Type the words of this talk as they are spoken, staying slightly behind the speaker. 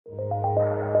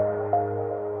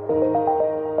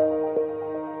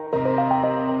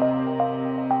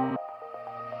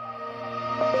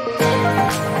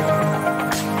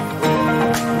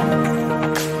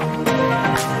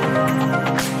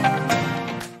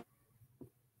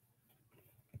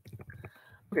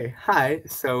Okay, hi.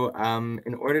 So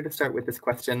in order to start with this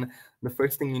question, the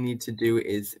first thing you need to do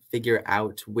is figure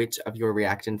out which of your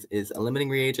reactants is a limiting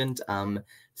reagent.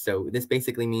 So this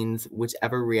basically means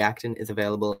whichever reactant is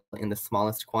available in the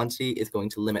smallest quantity is going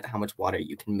to limit how much water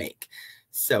you can make.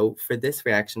 So for this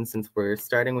reaction, since we're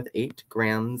starting with 8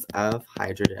 grams of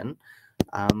hydrogen,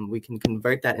 we can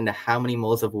convert that into how many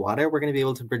moles of water we're going to be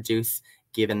able to produce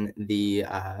given the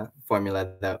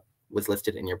formula that was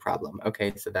listed in your problem.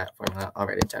 Okay, so that formula, I'll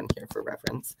write it down here for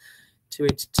reference.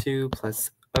 2H2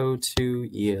 plus O2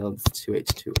 yields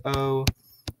 2H2O.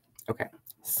 Okay,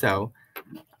 so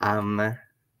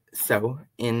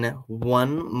in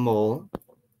 1 mole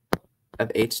of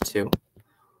H2, you're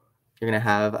going to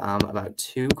have about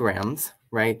 2 grams,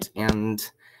 right? And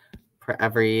for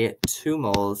every 2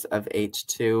 moles of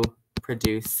H2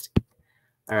 produced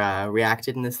or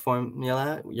reacted in this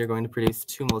formula, you're going to produce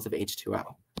 2 moles of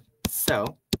H2O.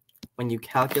 So when you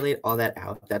calculate all that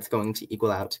out, that's going to equal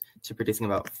out to producing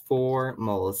about 4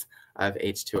 moles of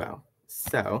H2O.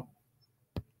 So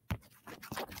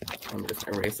let me just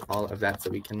erase all of that so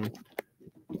we can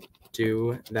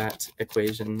do that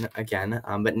equation again.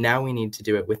 But now we need to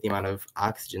do it with the amount of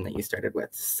oxygen that you started with.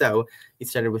 So you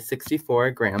started with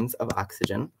 64 grams of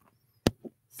oxygen,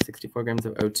 64 grams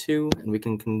of O2, and we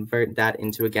can convert that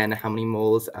into, again, how many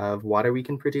moles of water we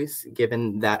can produce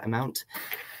given that amount.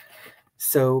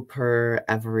 So per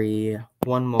every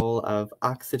 1 mole of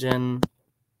oxygen,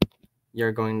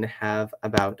 you're going to have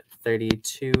about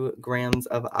 32 grams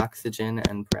of oxygen,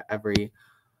 and per every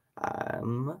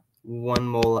 1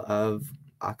 mole of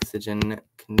oxygen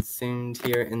consumed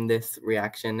here in this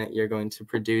reaction, you're going to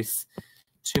produce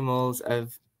 2 moles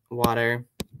of water.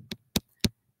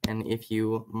 And if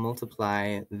you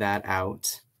multiply that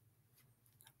out,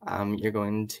 you're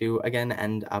going to, again,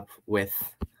 end up with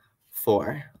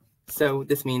 4. So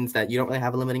this means that you don't really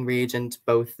have a limiting reagent.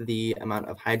 Both the amount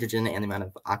of hydrogen and the amount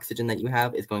of oxygen that you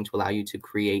have is going to allow you to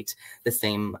create the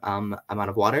same amount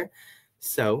of water.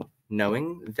 So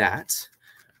knowing that,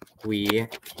 we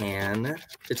can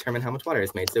determine how much water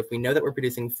is made. So if we know that we're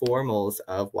producing 4 moles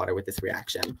of water with this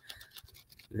reaction,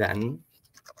 then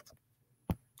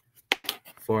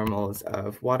 4 moles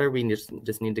of water, we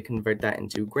just need to convert that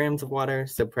into grams of water.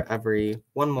 So per every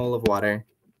 1 mole of water,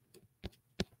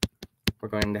 we're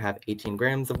going to have 18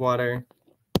 grams of water.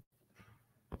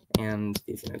 And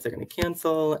these units are going to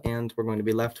cancel, and we're going to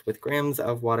be left with grams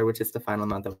of water, which is the final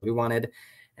amount that we wanted.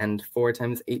 And 4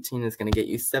 times 18 is going to get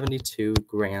you 72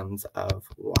 grams of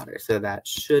water. So that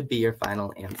should be your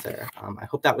final answer. I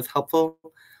hope that was helpful.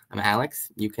 I'm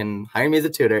Alex. You can hire me as a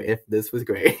tutor if this was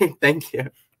great. Thank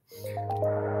you.